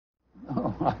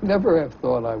No, I never have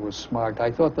thought I was smart.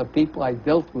 I thought the people I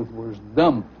dealt with were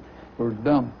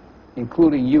dumb,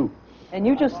 including you. And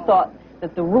you just thought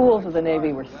that the rules of the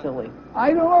Navy were silly. I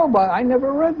don't know, but I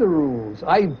never read the rules.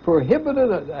 I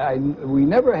prohibited it. We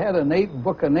never had a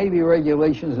book of Navy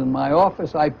regulations in my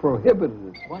office. I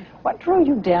prohibited it. What drew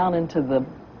you down into the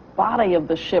body of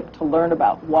the ship to learn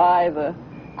about why the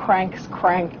cranks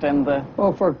cranked and the...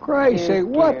 Oh, for Christ's sake,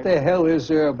 what the hell is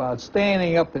there about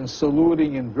standing up and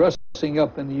saluting and dressing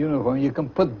up in the uniform? You can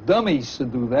put dummies to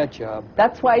do that job.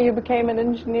 That's why you became an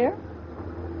engineer?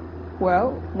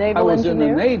 Well, Naval I was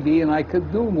engineer? in the Navy, and I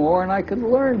could do more, and I could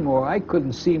learn more. I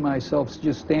couldn't see myself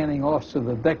just standing off to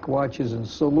the deck watches and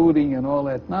saluting and all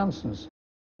that nonsense.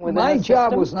 My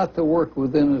job was not to work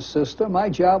within a system. My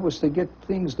job was to get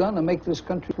things done and make this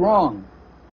country strong.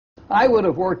 I would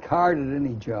have worked hard at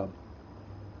any job.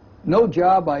 No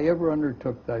job I ever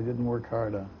undertook that I didn't work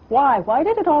hard on. Why? Why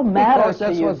did it all matter Because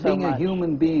that's to you what so being much? a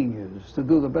human being is, to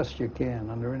do the best you can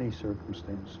under any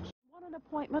circumstances. He won an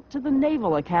appointment to the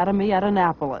Naval Academy at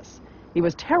Annapolis. He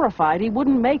was terrified he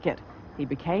wouldn't make it. He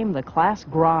became the class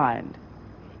grind.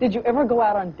 Did you ever go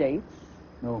out on dates?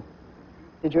 No.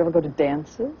 Did you ever go to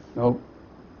dances? No.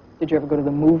 Did you ever go to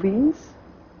the movies?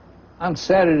 On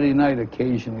Saturday night,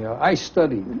 occasionally, I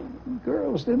studied.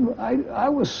 Girls didn't. I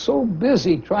was so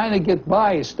busy trying to get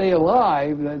by, stay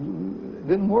alive, that I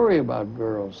didn't worry about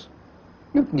girls.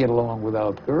 You can get along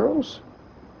without girls.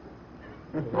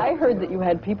 I heard that you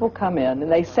had people come in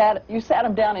and you sat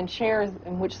them down in chairs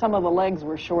in which some of the legs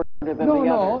were shorter than the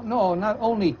others. No, not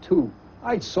only two.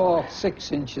 I saw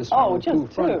 6 inches from the two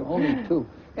front, only two.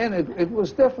 And it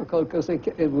was difficult because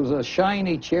it was a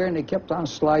shiny chair and they kept on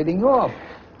sliding off.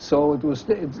 So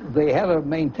they had to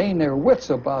maintain their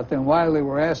wits about them while they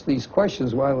were asked these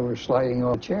questions while they were sliding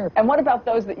off the chair. And what about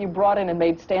those that you brought in and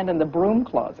made stand in the broom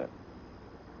closet?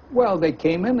 Well, they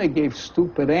came in, they gave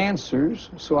stupid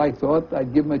answers, so I thought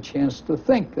I'd give them a chance to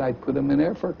think. I'd put them in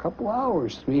there for a couple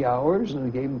hours, 3 hours, and I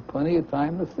gave them plenty of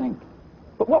time to think.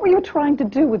 But what were you trying to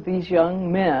do with these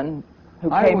young men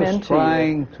who came into you? I was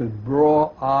trying to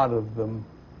draw out of them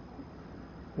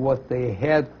what they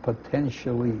had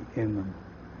potentially in them.